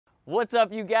What's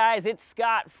up, you guys? It's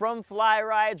Scott from Fly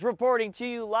Rides reporting to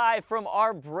you live from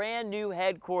our brand new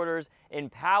headquarters in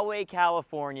Poway,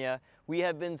 California. We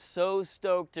have been so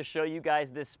stoked to show you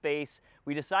guys this space.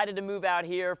 We decided to move out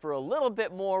here for a little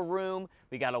bit more room.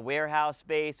 We got a warehouse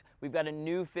space, we've got a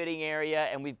new fitting area,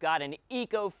 and we've got an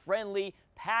eco-friendly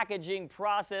packaging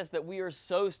process that we are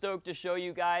so stoked to show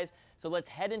you guys. So let's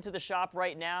head into the shop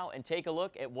right now and take a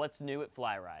look at what's new at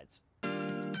Fly Rides.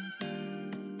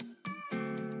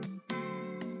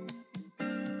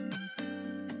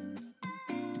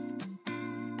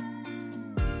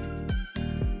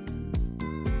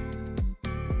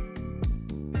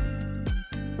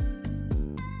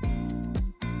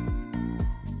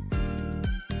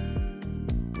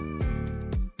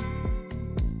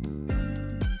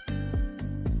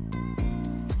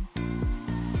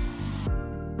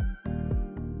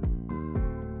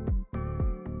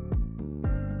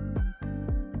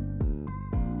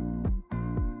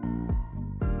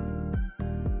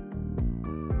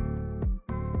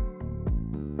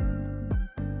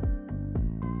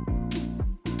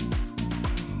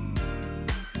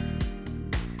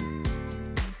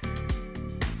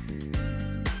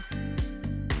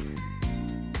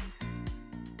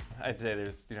 I'd say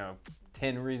there's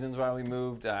 10 reasons why we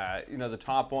moved. The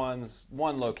top one's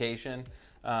one, location.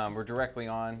 We're directly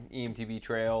on EMTB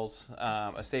trails,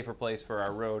 a safer place for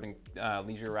our road and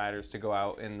leisure riders to go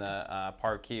out in the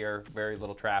park here. Very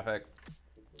little traffic.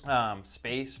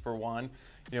 Space for one.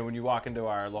 When you walk into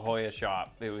our La Jolla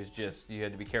shop, it was just, you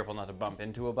had to be careful not to bump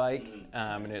into a bike,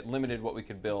 and it limited what we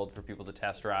could build for people to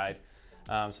test ride.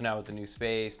 So now with the new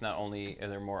space, not only are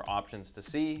there more options to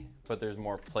see, but there's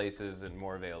more places and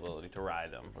more availability to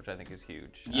ride them, which I think is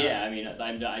huge. Yeah, I mean,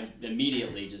 I'm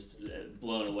immediately just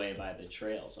blown away by the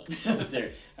trails.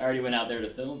 I already went out there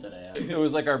to film today. It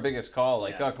was like our biggest call,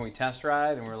 like, oh, can we test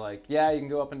ride? And we're like, yeah, you can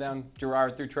go up and down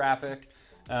Girard through traffic,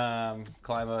 climb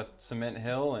a cement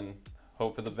hill and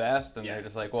hope for the best. And they're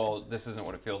just like, well, this isn't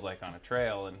what it feels like on a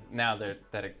trail. And now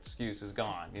that excuse is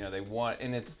gone. They want,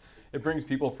 and it brings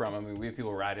people from, I mean, we have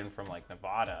people riding from like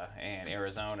Nevada and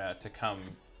Arizona to come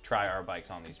try our bikes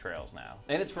on these trails now.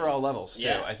 And it's for all levels too.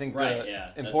 I think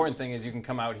the important thing is you can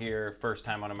come out here first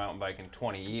time on a mountain bike in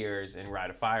 20 years and ride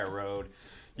a fire road.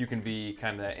 You can be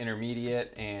kind of that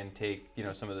intermediate and take,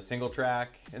 some of the single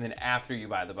track. And then after you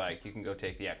buy the bike, you can go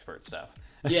take the expert stuff.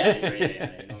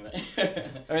 Yeah.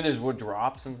 I mean, there's wood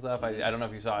drops and stuff. I don't know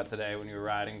if you saw it today when you were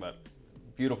riding, but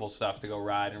beautiful stuff to go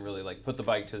ride and really like put the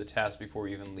bike to the test before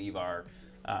you even leave our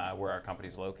where our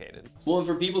company's located. Well, and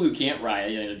for people who can't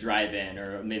ride, drive in,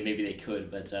 or maybe they could,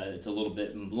 but it's a little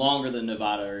bit longer than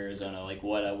Nevada or Arizona. Like,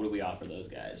 what do we offer those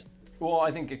guys? Well,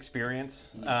 I think experience.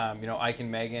 Ike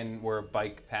and Megan were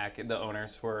the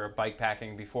owners were bike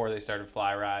packing before they started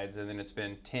Fly Rides, and then it's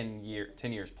been 10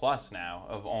 years plus now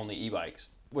of only e-bikes.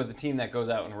 With a team that goes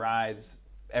out and rides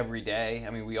every day. I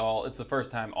mean, it's the first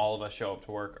time all of us show up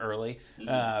to work early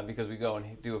because we go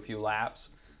and do a few laps.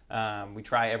 We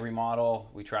try every model,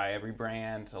 we try every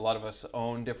brand. A lot of us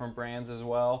own different brands as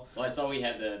well. Well, I saw we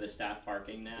had the staff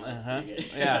parking now. That's pretty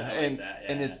good.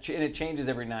 And it changes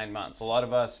every 9 months. A lot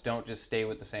of us don't just stay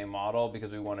with the same model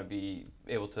because we want to be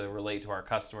able to relate to our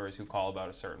customers who call about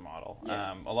a certain model.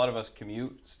 A lot of us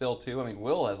commute still too. I mean,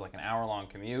 Will has like an hour-long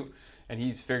commute, and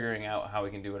he's figuring out how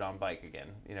he can do it on bike again,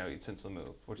 since the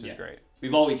move, which is great.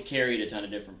 We've always carried a ton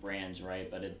of different brands, right?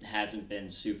 But it hasn't been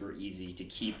super easy to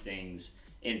keep things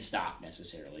in stock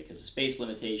necessarily because of space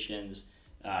limitations.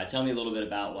 Tell me a little bit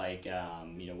about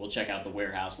we'll check out the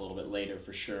warehouse a little bit later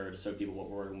for sure to show people what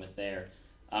we're working with there.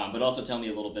 But also tell me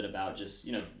a little bit about just,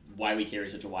 why we carry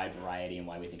such a wide variety and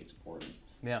why we think it's important.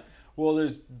 Yeah, well,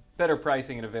 there's better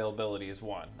pricing and availability is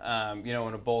one.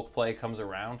 When a bulk play comes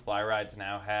around, Fly Rides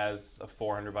now has a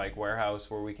 400 bike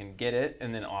warehouse where we can get it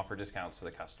and then offer discounts to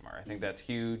the customer. I think that's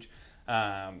huge.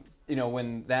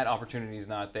 When that opportunity is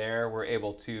not there, we're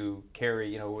able to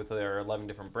carry, with our 11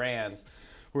 different brands,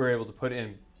 we're able to put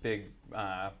in big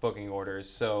booking orders.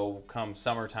 So come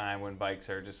summertime when bikes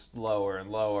are just lower and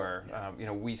lower,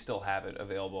 we still have it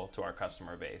available to our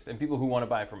customer base. And people who want to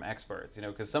buy from experts,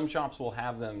 because some shops will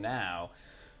have them now,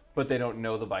 but they don't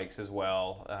know the bikes as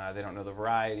well. They don't know the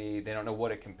variety. They don't know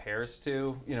what it compares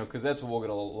to, because that's what we'll get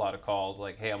a lot of calls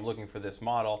like, hey, I'm looking for this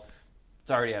model. It's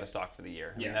already out of stock for the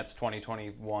year. I mean, that's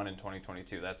 2021 and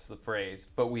 2022. That's the phrase.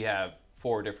 But we have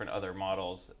 4 different other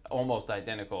models, almost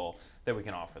identical, that we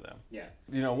can offer them.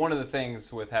 Yeah. One of the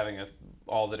things with having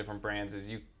all the different brands is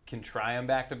you can try them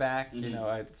back to back.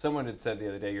 Someone had said the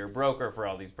other day, you're a broker for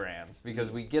all these brands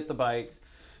because we get the bikes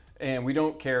And we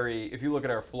don't carry, if you look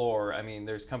at our floor, I mean,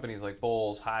 there's companies like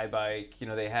Bowles, High Bike, you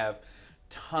know, they have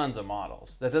tons of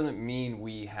models. That doesn't mean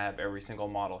we have every single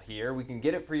model here. We can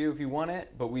get it for you if you want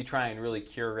it, but we try and really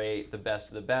curate the best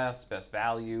of the best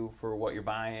value for what you're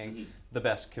buying, the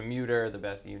best commuter, the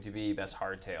best EMTB, best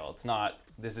hardtail. It's not,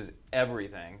 this is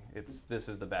everything. This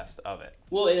is the best of it.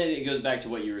 Well, and it goes back to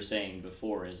what you were saying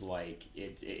before, is like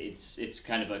it's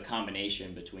kind of a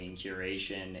combination between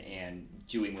curation and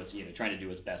doing what's, trying to do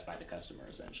what's best by the customer,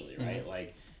 essentially, right?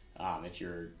 Like, if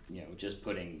you're, just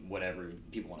putting whatever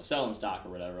people want to sell in stock or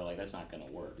whatever, like, that's not going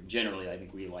to work. Generally, I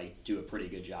think we do a pretty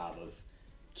good job of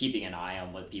keeping an eye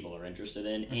on what people are interested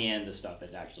in and the stuff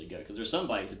that's actually good. Because there's some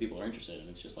bikes that people are interested in,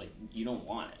 it's just like, you don't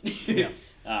want it. Yeah.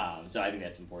 So I think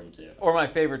that's important too. Or my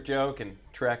favorite joke, and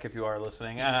Trek, if you are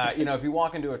listening, if you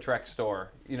walk into a Trek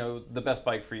store, the best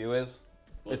bike for you is,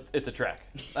 it's a Trek.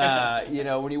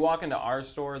 When you walk into our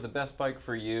store, the best bike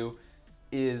for you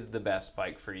is the best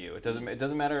bike for you. It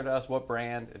doesn't matter to us what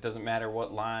brand, it doesn't matter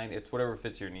what line, it's whatever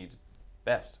fits your needs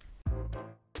best.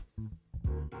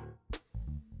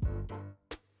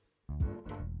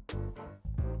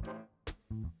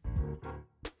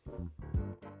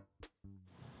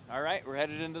 All right, we're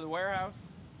headed into the warehouse.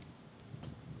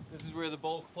 This is where the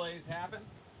bulk plays happen.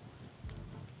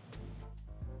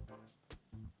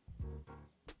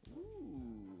 Ooh,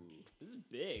 this is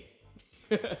big.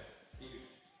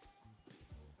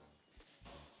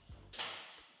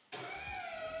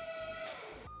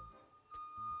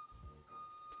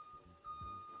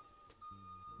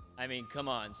 I mean, come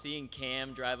on, seeing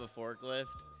Cam drive a forklift.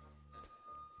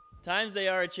 Times they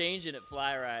are changing at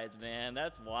Fly Rides, man.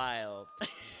 That's wild.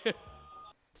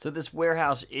 So this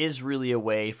warehouse is really a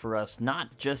way for us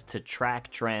not just to track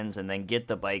trends and then get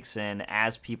the bikes in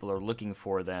as people are looking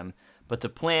for them, but to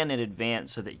plan in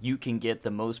advance so that you can get the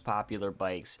most popular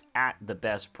bikes at the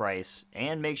best price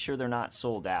and make sure they're not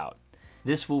sold out.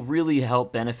 This will really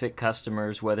help benefit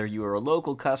customers, whether you are a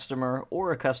local customer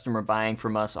or a customer buying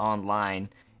from us online.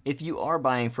 If you are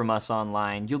buying from us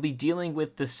online, you'll be dealing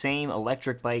with the same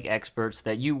electric bike experts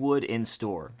that you would in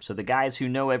store. So the guys who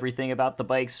know everything about the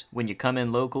bikes when you come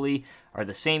in locally are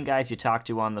the same guys you talk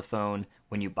to on the phone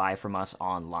when you buy from us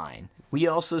online. We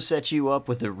also set you up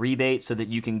with a rebate so that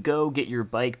you can go get your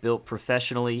bike built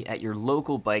professionally at your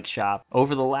local bike shop.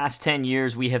 Over the last 10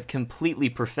 years, we have completely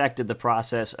perfected the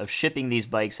process of shipping these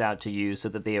bikes out to you so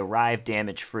that they arrive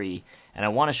damage-free. And I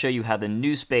want to show you how the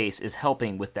new space is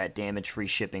helping with that damage-free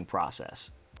shipping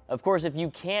process. Of course, if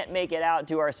you can't make it out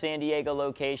to our San Diego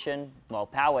location, well,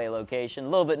 Poway location, a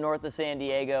little bit north of San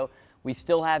Diego, we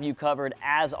still have you covered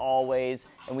as always,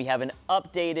 and we have an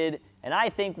updated and I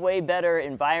think way better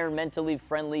environmentally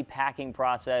friendly packing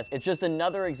process. It's just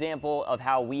another example of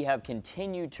how we have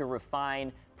continued to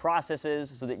refine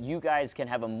processes so that you guys can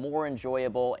have a more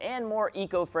enjoyable and more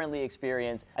eco-friendly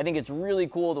experience. I think it's really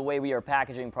cool the way we are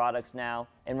packaging products now.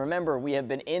 And remember, we have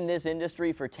been in this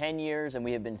industry for 10 years and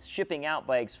we have been shipping out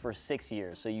bikes for 6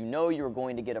 years. So you know you're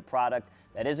going to get a product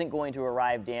that isn't going to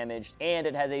arrive damaged, and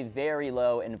it has a very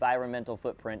low environmental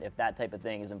footprint if that type of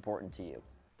thing is important to you.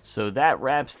 So that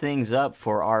wraps things up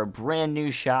for our brand new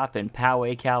shop in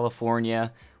Poway,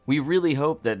 California. We really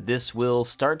hope that this will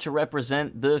start to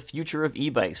represent the future of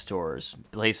e-bike stores,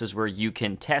 places where you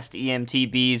can test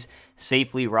EMTBs,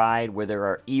 safely ride, where there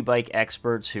are e-bike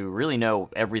experts who really know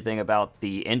everything about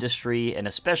the industry and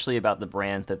especially about the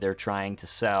brands that they're trying to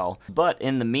sell. But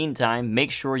in the meantime,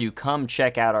 make sure you come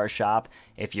check out our shop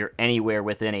if you're anywhere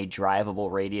within a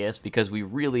drivable radius, because we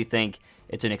really think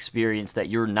it's an experience that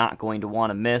you're not going to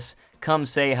want to miss. Come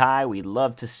say hi, we'd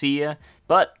love to see you.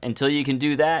 But until you can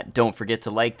do that, don't forget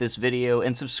to like this video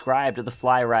and subscribe to the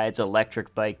Fly Rides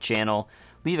electric bike channel.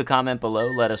 Leave a comment below,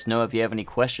 let us know if you have any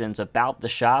questions about the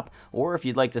shop, or if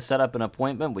you'd like to set up an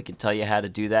appointment, we can tell you how to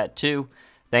do that too.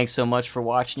 Thanks so much for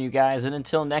watching, you guys, and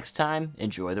until next time,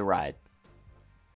 enjoy the ride.